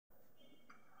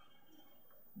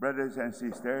Brothers and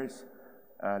sisters,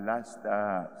 last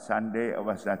Sunday I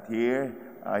was not here.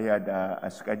 I had a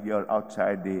schedule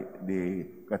outside the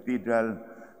cathedral.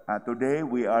 Today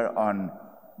we are on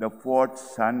the fourth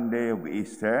Sunday of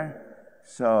Easter.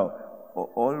 So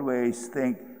always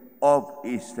think of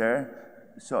Easter.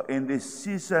 So in this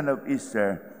season of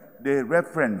Easter, the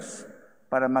reference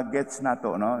para mag-gets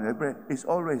nato, no? Is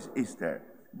always Easter.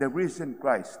 The risen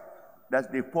Christ.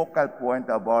 That's the focal point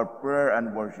of our prayer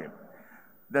and worship.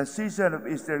 The season of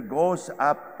Easter goes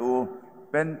up to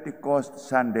Pentecost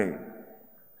Sunday.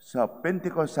 So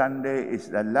Pentecost Sunday is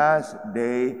the last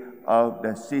day of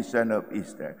the season of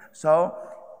Easter. So,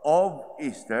 of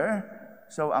Easter,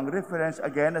 so ang reference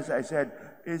again, as I said,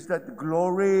 is that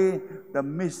glory, the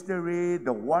mystery,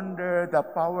 the wonder, the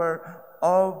power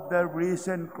of the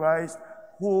risen Christ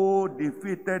who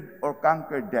defeated or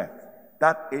conquered death.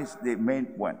 That is the main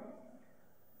point.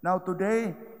 Now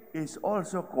today is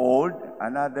also called,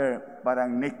 another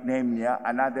parang nickname niya,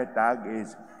 another tag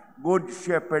is Good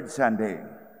Shepherd Sunday.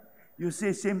 You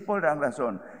see, simple ang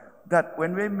rason that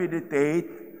when we meditate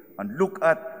and look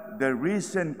at the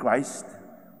risen Christ,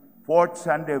 fourth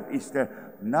Sunday of Easter,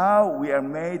 now we are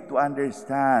made to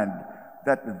understand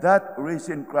that that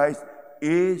risen Christ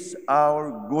is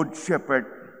our good shepherd.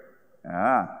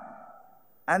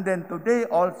 And then today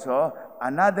also,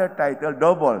 another title,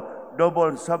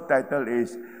 double subtitle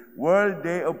is World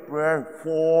Day of Prayer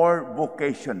for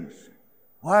Vocations.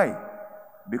 Why?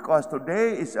 Because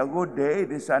today is a good day,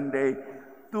 this Sunday,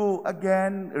 to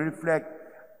again reflect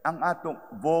ang atong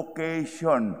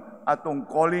vocation, atong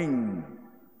calling.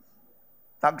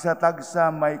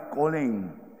 Tagsa-tagsa may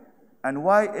calling. And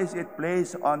why is it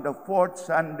placed on the fourth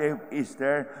Sunday of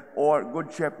Easter or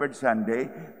Good Shepherd Sunday?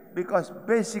 Because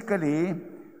basically,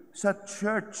 sa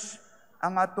church,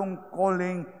 ang atong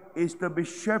calling is to be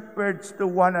shepherds to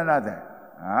one another.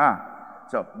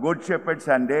 So, Good Shepherd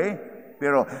Sunday,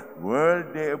 pero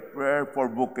World Day of Prayer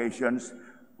for Vocations,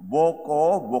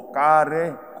 voco,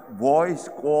 vocare,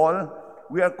 voice, call,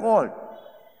 we are called.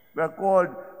 We are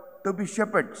called to be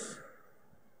shepherds,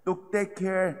 to take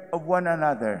care of one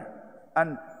another.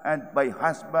 And by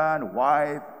husband,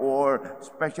 wife, or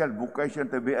special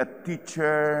vocation to be a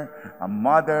teacher, a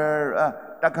mother,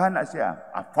 daghan na siya,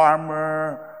 a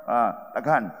farmer,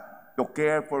 daghan, to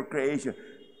care for creation.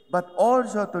 But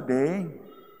also today,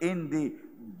 in the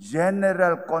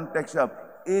general context of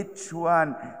each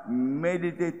one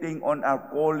meditating on our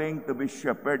calling to be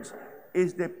shepherds,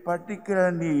 is the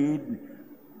particular need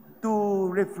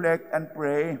to reflect and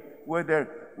pray whether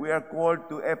we are called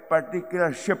to a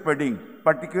particular shepherding,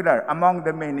 particular, among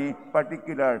the many,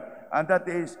 particular, and that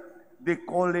is the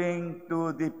calling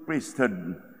to the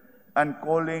priesthood and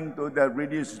calling to the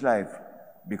religious life.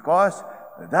 Because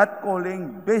that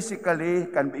calling basically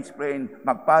can be explained,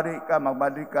 magpari ka,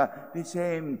 magmadri ka, the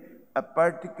same, a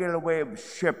particular way of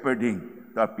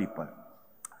shepherding the people.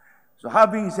 So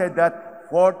having said that,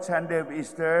 fourth Sunday of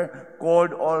Easter,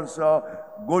 called also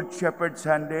Good Shepherd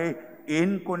Sunday,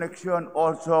 in connection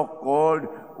also called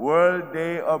World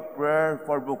Day of Prayer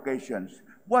for Vocations.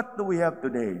 What do we have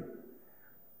today?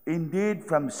 Indeed,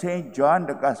 from St. John,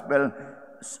 the Gospel,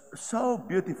 so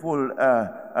beautiful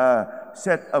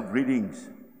set of readings.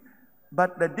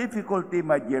 But the difficulty,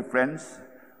 my dear friends,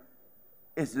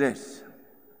 is this.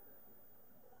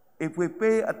 If we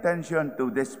pay attention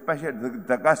to this, especially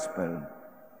the Gospel,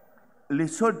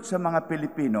 lisod sa mga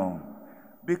Pilipino,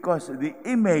 because the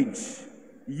image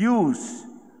used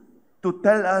to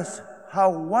tell us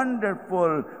how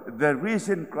wonderful the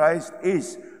risen Christ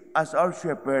is as our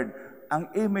shepherd, ang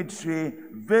imagery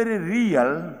very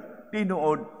real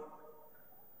tinuod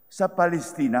sa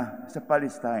Palestina, sa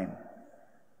Palestine.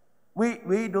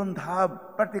 We don't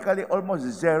have, practically almost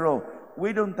zero,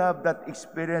 we don't have that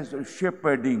experience of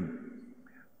shepherding.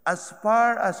 As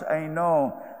far as I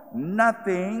know,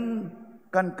 nothing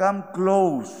can come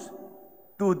close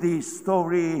to the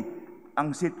story,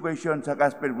 ang situation sa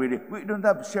gospel reading. We don't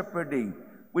have shepherding.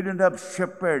 We don't have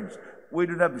shepherds. We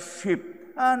don't have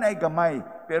sheep. Nay gamay.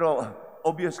 Pero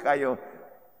obvious kayo,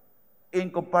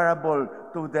 incomparable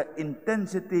to the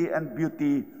intensity and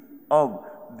beauty of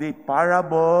the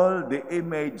parable, the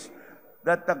image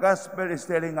that the gospel is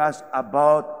telling us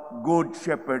about good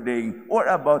shepherding or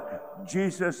about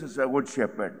Jesus as a good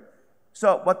shepherd.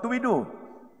 So what do?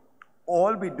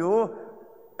 All we do,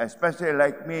 especially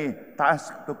like me,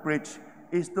 tasked to preach,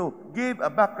 is to give a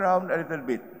background a little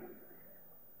bit.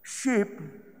 Sheep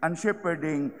and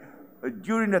shepherding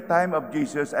during the time of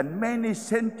Jesus and many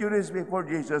centuries before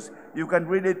Jesus, you can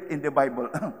read it in the Bible.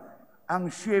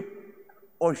 Ang sheep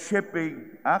or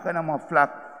sheeping, kanang mga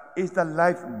flock, is the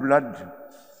lifeblood.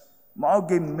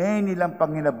 Maogi may nilang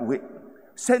panginabuhi.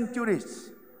 Centuries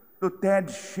to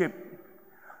tend sheep.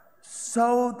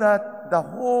 So that the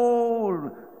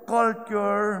whole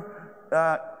culture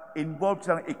involved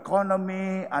sa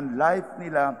economy and life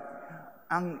nila,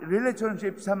 ang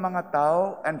relationship sa mga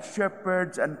tao and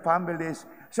shepherds and families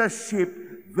sa sheep,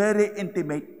 very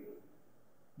intimate.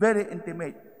 Very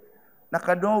intimate.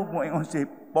 Nakadog mo ingon si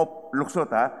Pope Luxot,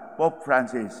 Pope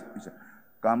Francis.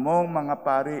 Kamong mga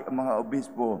pari, mga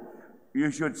obispo,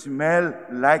 you should smell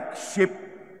like sheep.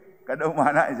 Kadong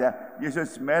mana siya, you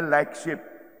should smell like sheep.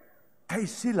 Kay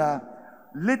sila,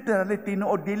 literally,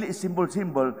 tinuod dili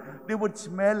symbol-symbol, they would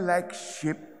smell like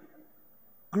sheep.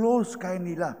 Close kay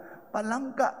nila.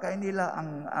 Palangka kay nila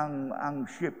ang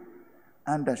sheep.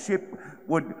 And the sheep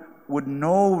would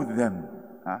know them.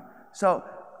 So,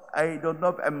 I don't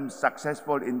know if I'm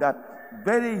successful in that.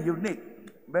 Very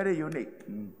unique. Very unique.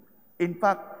 In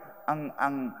fact,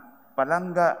 ang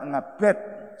palangga nga pet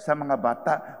sa mga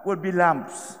bata would be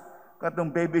lambs.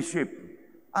 Katong baby sheep.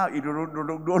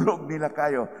 Idulog-dulog nila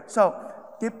kayo. So,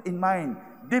 keep in mind,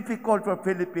 difficult for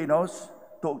Filipinos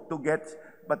to get,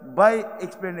 but by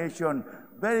explanation,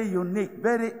 very unique,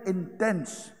 very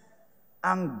intense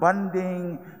ang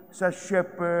bonding sa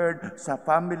shepherd, sa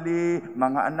family,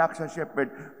 mga anak sa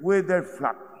shepherd, with their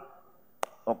flock.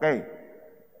 Okay.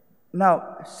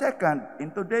 Now, second,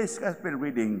 in today's gospel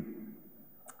reading,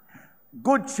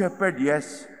 good shepherd,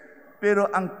 yes,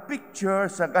 pero ang picture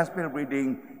sa gospel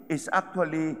reading is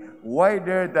actually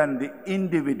wider than the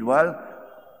individual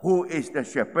who is the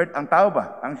shepherd. Ang tao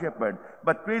ba? Ang shepherd.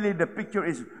 But really, the picture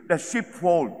is the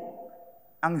sheepfold.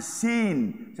 Ang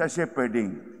scene sa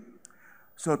shepherding.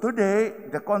 So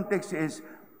today, the context is,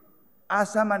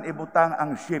 asa man ibutang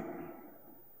ang sheep.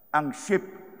 Ang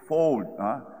sheepfold.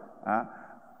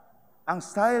 Ang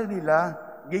style nila,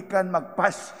 gikan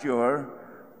mag-pasture,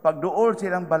 pag dool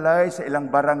silang balay sa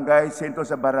ilang barangay, sentro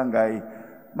sa barangay,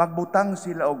 magbutang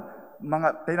sila og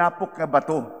mga tinapok nga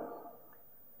bato.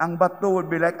 Ang bato would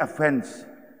be like a fence.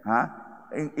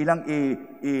 Ilang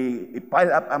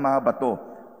i-pile up ang mga bato.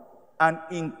 An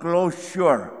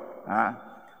enclosure.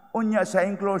 Unya sa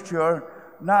enclosure,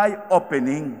 na ay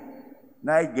opening,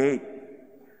 na ay gate.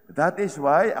 That is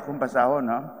why, akong basahon,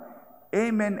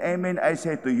 Amen, amen, I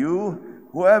say to you,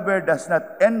 whoever does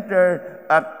not enter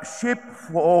a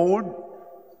sheepfold,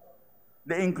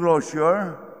 the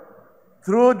enclosure,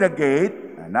 through the gate,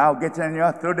 now gets niyo,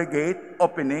 through the gate,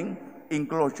 opening,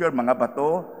 enclosure, mga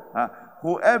bato,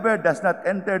 whoever does not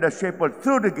enter the sheepfold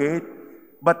through the gate,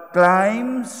 but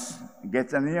climbs,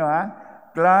 gets niyo,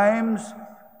 climbs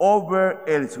over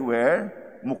elsewhere,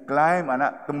 climb,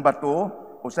 itong bato,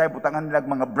 usay butangan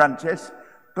nilag mga branches,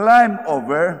 climb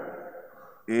over,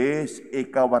 is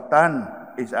ikawatan,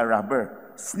 is a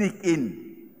robber, sneak in.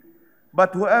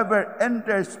 But whoever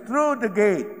enters through the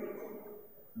gate,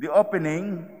 the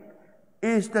opening,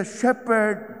 is the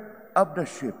shepherd of the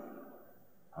sheep.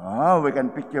 We can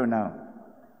picture now.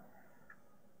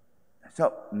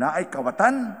 So, naay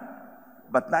kawatan,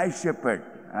 but naay shepherd.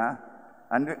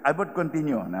 And I would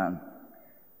continue.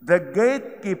 The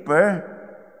gatekeeper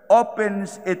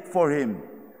opens it for him.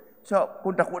 So,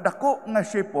 kung dako-dako nga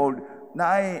sheepfold,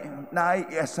 naay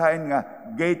i-assign nga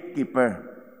gatekeeper.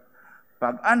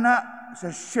 Pag ana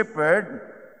sa shepherd,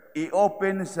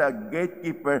 i-open sa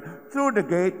gatekeeper through the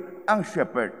gate ang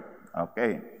shepherd.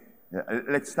 Okay.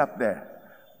 Let's stop there.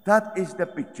 That is the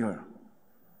picture.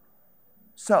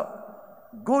 So,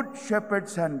 Good Shepherd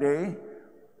Sunday,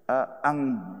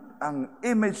 ang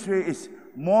imagery is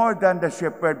more than the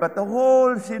shepherd, but the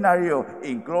whole scenario,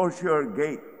 enclosure,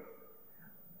 gate.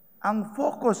 Ang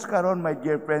focus karon, my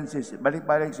dear friends, is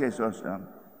balik-balik si Jesus.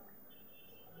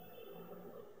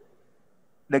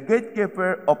 The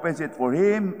gatekeeper opens it for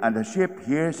him, and the sheep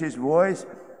hears his voice.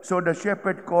 So the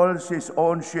shepherd calls his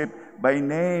own sheep by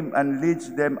name and leads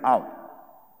them out.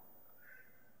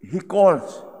 He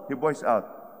calls, he voices out.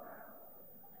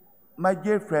 My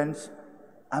dear friends,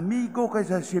 amigo kay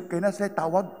sa sheep, kay nasa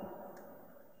tawag.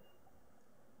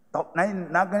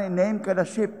 Nag-name ka na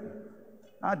sheep.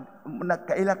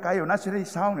 Nagkaila kayo, nasa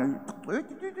sound.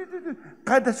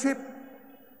 Kada sheep.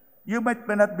 You might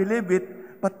not believe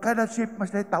it, but kada sheep mas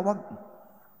tawag.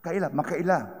 Kaila,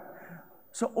 makaila.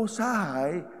 So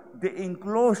usahay, the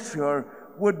enclosure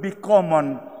would be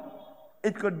common.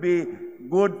 It could be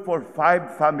good for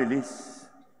 5 families.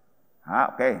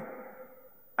 Okay.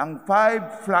 Ang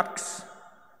 5 flocks,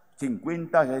 50,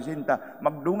 60,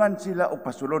 magdungan sila o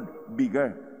pasulod,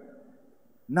 bigger.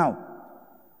 Now,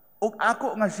 ug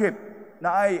ako nga sheep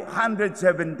na ay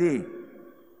 170,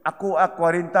 ako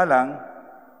 40 lang,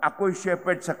 ako'y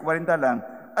shepherd sa 40 lang,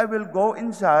 I will go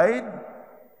inside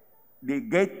the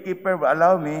gatekeeper will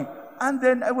allow me, and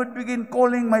then I would begin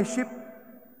calling my sheep.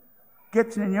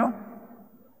 Gets ninyo?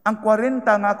 Ang 40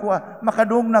 nga ko,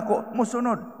 makadung na ko,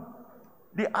 musunod.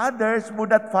 The others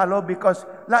would not follow because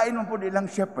lain mo po nilang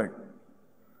shepherd.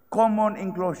 Common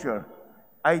enclosure.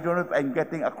 I don't know if I'm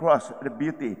getting across the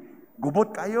beauty.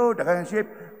 Gubot kayo, dagang sheep.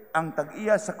 Ang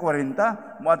tag-iya sa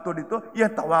 40, muadto dito, iya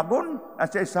tawagon,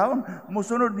 asa sound,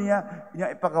 musunod niya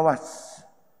ipagawas.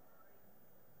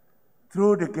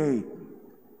 Through the gate.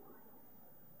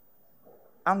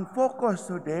 Ang focus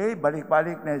today,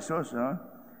 balik-balik na Jesus, no?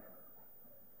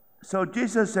 So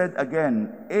Jesus said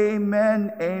again,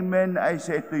 Amen, amen, I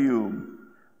say to you,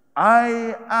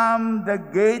 I am the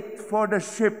gate for the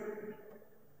sheep.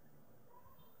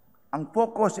 Ang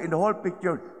focus in the whole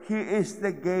picture, He is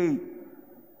the gate.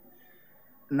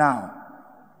 Now,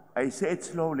 I say it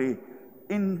slowly,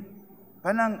 in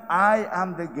kanang I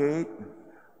am the gate,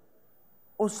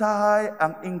 usahay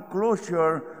ang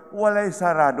enclosure, walay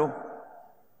sarado.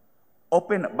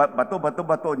 Open,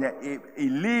 bato niya,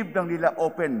 i-leave ng nila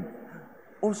open.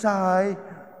 Usahay,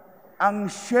 ang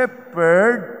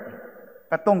shepherd,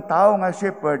 katong tao nga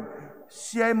shepherd,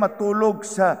 siya'y matulog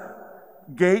sa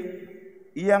gate,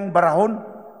 iyang barahon.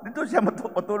 Dito siya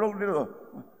matulog dito.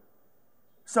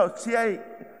 So, siya'y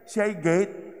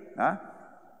gate,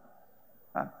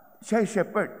 siya'y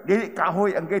shepherd. Dili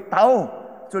kahoy ang gate, tao.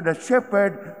 So, the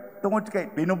shepherd, tungod kay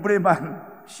pinubriman,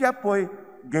 siya po'y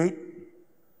gate.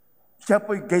 Siya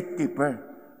po'y gatekeeper.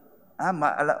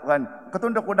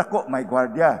 Katunda ko dako, may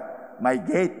gwardiya, may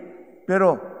gate.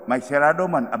 Pero may serado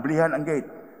man, ablihan ang gate.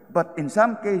 But in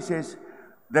some cases,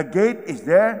 the gate is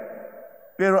there,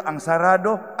 pero ang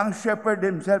sarado, ang shepherd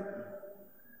himself.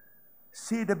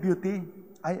 See the beauty?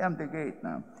 I am the gate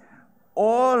now.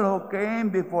 All who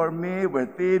came before me were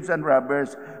thieves and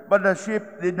robbers, but the sheep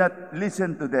did not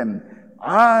listen to them.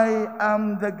 I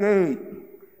am the gate.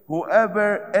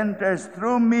 Whoever enters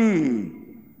through me,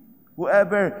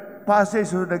 whoever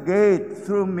passes through the gate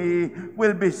through me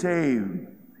will be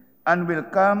saved and will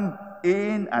come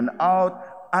in and out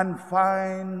and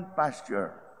find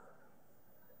pasture.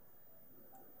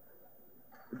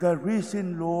 The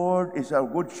risen Lord is our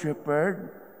good shepherd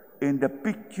in the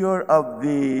picture of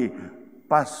the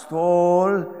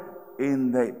pastor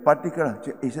in the particular.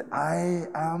 He said,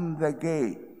 I am the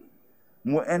gate.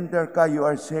 Mo enter ka, you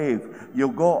are safe. You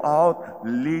go out,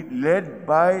 led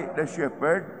by the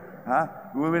shepherd,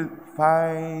 we will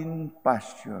find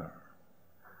pasture.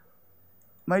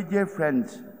 My dear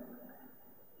friends,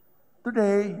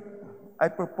 today, I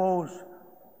propose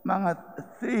mga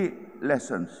 3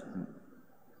 lessons.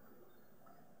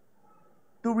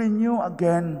 To renew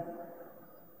again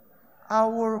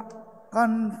our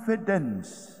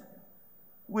confidence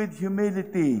with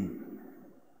humility.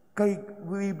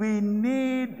 We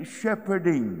need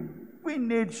shepherding. We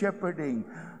need shepherding.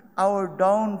 Our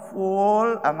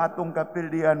downfall, ang atong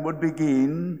kapilian, would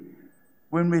begin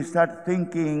when we start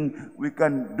thinking we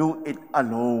can do it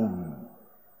alone.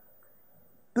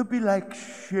 To be like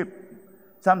sheep,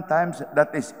 sometimes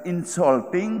that is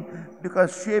insulting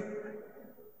because sheep,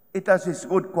 it has its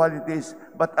good qualities,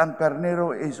 but ang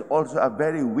karnero is also a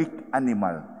very weak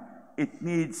animal. It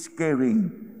needs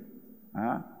caring.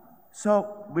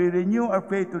 So, we renew our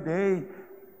faith today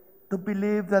to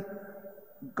believe that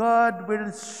God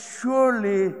will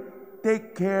surely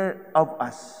take care of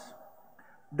us.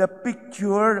 The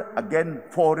picture, again,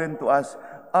 foreign to us,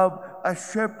 of a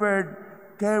shepherd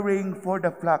caring for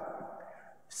the flock,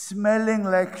 smelling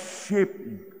like sheep,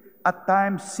 at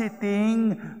times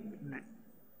sitting,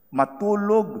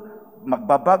 matulog,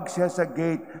 magbabag siya sa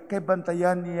gate, kay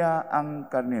bantayan niya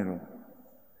ang karnero.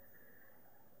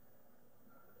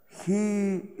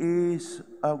 He is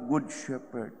a good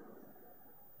shepherd.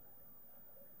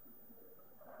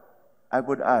 I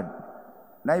would add,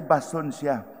 naibaston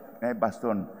siya.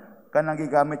 Naibaston. Kanang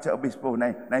gigamit sa obispo,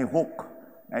 hook.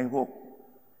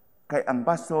 Kay ang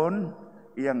baston,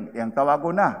 iyang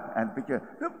tawago na. And picture,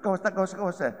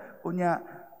 kawas. Unya,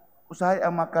 usahay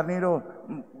ang mga karnero,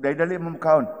 dali mo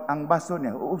makaon. Ang baston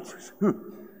niya,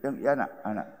 yan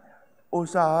anak.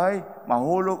 Usahay,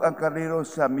 mahulog ang karnero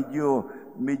sa medyo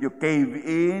cave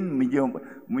in,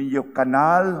 medyo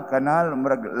kanal,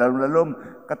 lalom,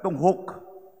 katong hook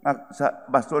sa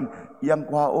baston, yang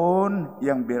kwaon,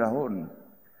 yang birahon.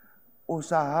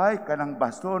 Usahay kanang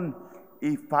baston,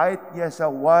 i-fight niya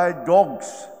sa wild dogs,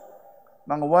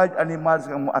 mga wild animals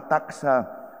nga mo-attack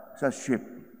sa sheep.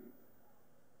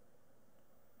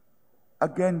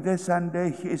 Again, this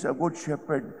Sunday, He is a good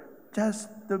shepherd. Just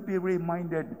to be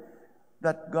reminded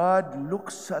that God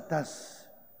looks at us.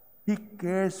 He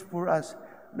cares for us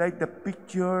like the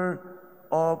picture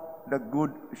of the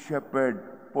Good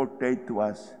Shepherd portrayed to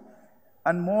us.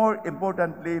 And more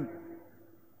importantly,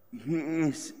 He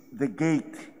is the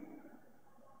gate.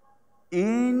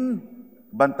 In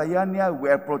bantayan niya, we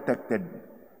are protected.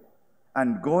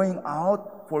 And going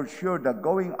out, for sure, the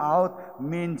going out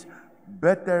means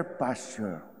better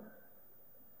pasture.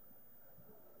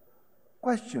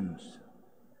 Questions.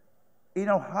 In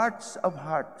our hearts of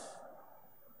hearts,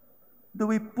 do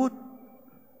we put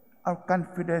our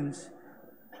confidence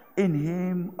in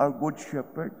Him, our Good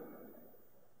Shepherd?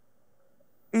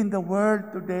 In the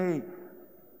world today,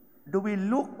 do we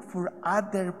look for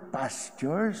other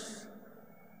pastures,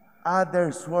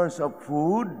 other source of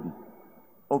food,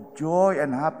 of joy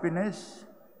and happiness?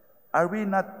 Are we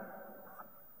not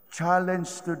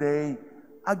challenged today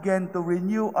again to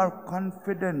renew our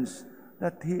confidence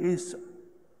that He is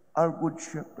our Good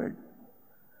Shepherd?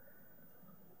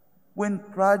 When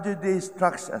tragedy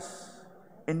strikes us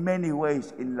in many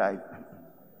ways in life,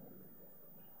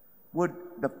 would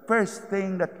the first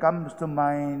thing that comes to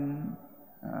mind,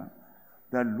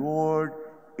 the Lord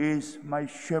is my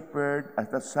shepherd, as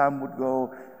the psalm would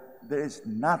go, there is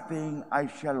nothing I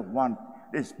shall want,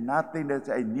 there is nothing that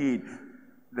I need.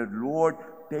 The Lord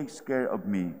takes care of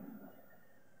me.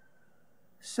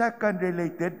 Second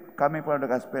related, coming from the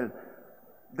gospel,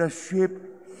 the sheep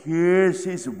hears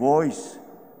His voice.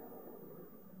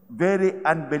 Very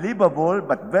unbelievable,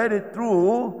 but very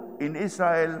true. In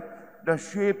Israel, the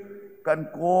sheep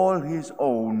can call his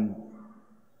own.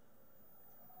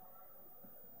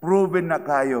 Proven na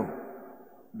kayo.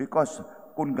 Because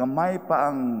kung gamay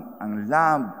pa ang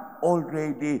lamb,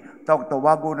 already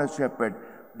tawago na shepherd.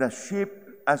 The sheep,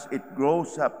 as it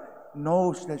grows up,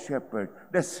 knows the shepherd.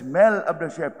 The smell of the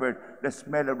shepherd, the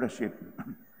smell of the sheep.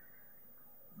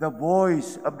 The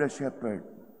voice of the shepherd.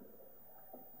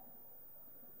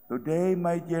 Today,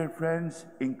 my dear friends,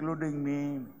 including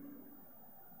me,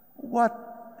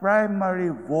 what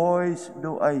primary voice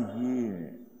do I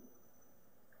hear?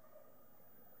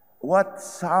 What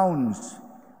sounds,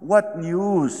 what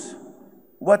news,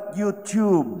 what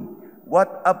YouTube,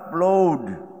 what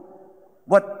upload,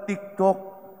 what TikTok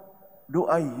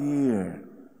do I hear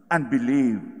and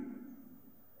believe?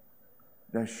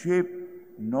 The sheep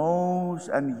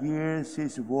knows and hears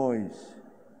His voice.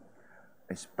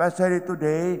 Especially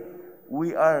today,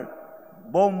 we are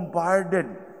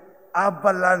bombarded,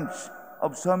 avalanche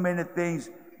of so many things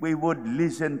we would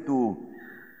listen to.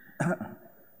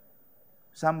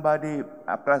 Somebody,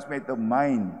 a classmate of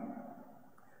mine,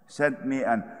 sent me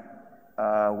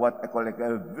what I call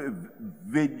a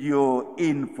video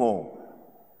info.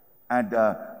 And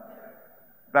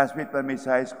classmate pa mi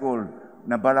sa high school,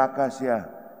 nabaraka siya.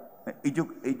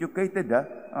 Educated,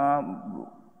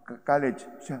 college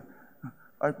siya.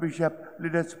 Archbishop,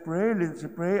 let's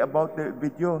pray about the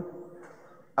video.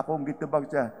 Akong gitubag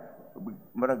siya.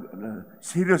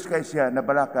 Serious kay siya,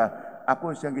 nabalaka.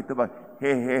 Ako siyang gitubag.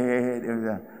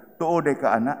 Tuoday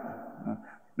ka, anak.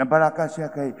 Nabalaka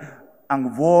siya kay ang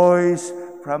voice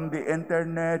from the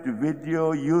internet,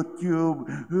 video, YouTube,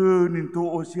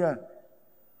 nintuo siya.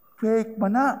 Fake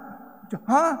mana.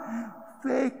 Ha?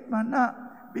 Fake mana.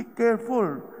 Be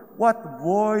careful. What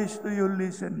voice do you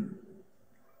listen?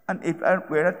 And if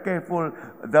we're not careful,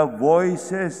 the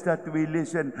voices that we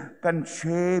listen can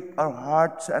shape our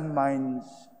hearts and minds.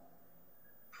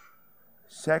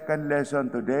 Second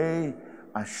lesson today,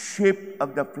 a sheep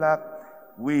of the flock,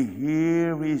 we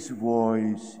hear His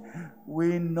voice.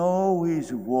 We know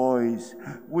His voice.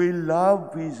 We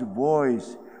love His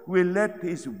voice. We let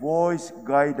His voice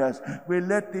guide us. We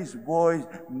let His voice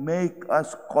make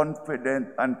us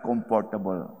confident and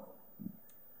comfortable.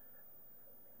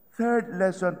 Third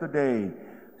lesson today,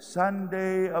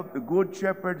 Sunday of the Good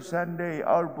Shepherd Sunday,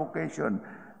 our vocation.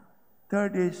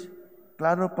 Third is,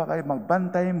 klaro pa kayo,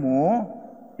 magbantay mo,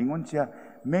 ingon siya,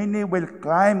 many will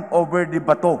climb over the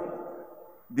bato,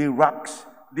 the rocks,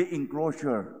 the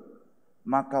enclosure,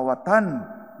 mga kawatan,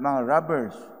 mga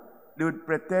robbers. They would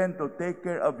pretend to take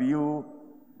care of you,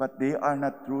 but they are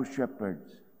not true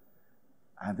shepherds.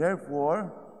 And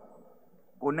therefore,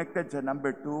 connected sa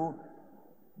number 2,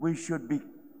 we should be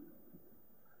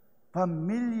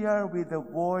familiar with the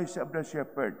voice of the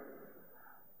shepherd.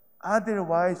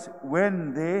 Otherwise,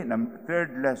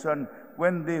 third lesson,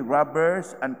 when the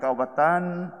robbers and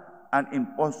kawatan and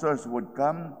impostors would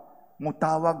come,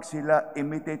 mutawag sila,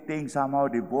 imitating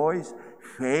somehow the voice,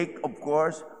 fake, of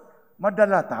course,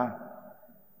 madalata.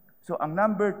 So, ang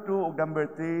number 2 o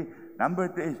number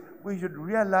 3 is, we should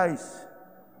realize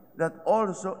that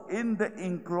also in the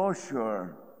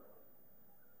enclosure,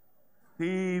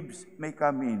 thieves may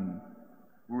come in,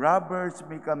 robbers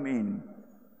may come in,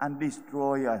 and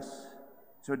destroy us.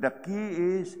 So the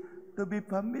key is to be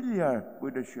familiar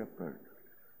with the shepherd.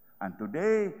 And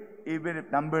today, even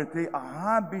if number 3,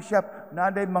 Bishop,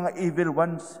 naday mga evil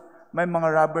ones, may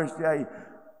mga robbers diay.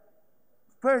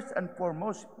 First and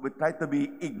foremost, we try to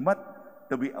be igmat,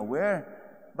 to be aware,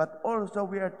 but also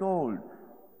we are told,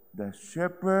 the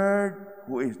shepherd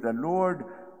who is the Lord,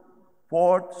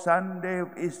 fourth Sunday of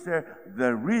Easter,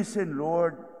 the risen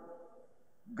Lord,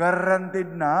 guaranteed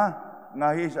na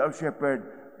nga He is our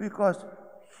shepherd because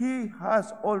He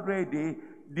has already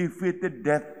defeated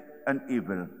death and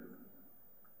evil.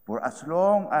 For as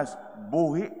long as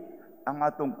buhi ang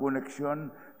atong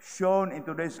connection, shown in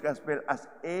today's gospel as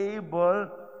able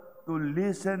to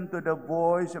listen to the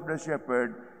voice of the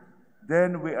shepherd,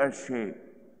 then we are shaped.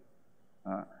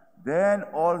 Then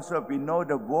also we know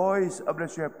the voice of the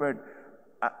shepherd.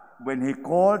 When He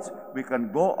calls, we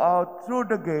can go out through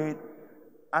the gate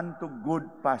unto good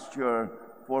pasture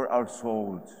for our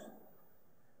souls.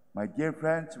 My dear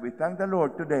friends, we thank the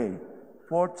Lord today,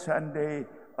 fourth Sunday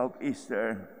of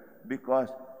Easter, because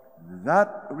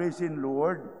that risen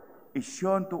Lord is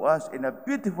shown to us in a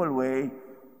beautiful way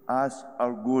as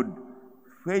our good,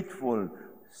 faithful,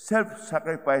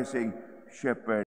 self-sacrificing shepherd.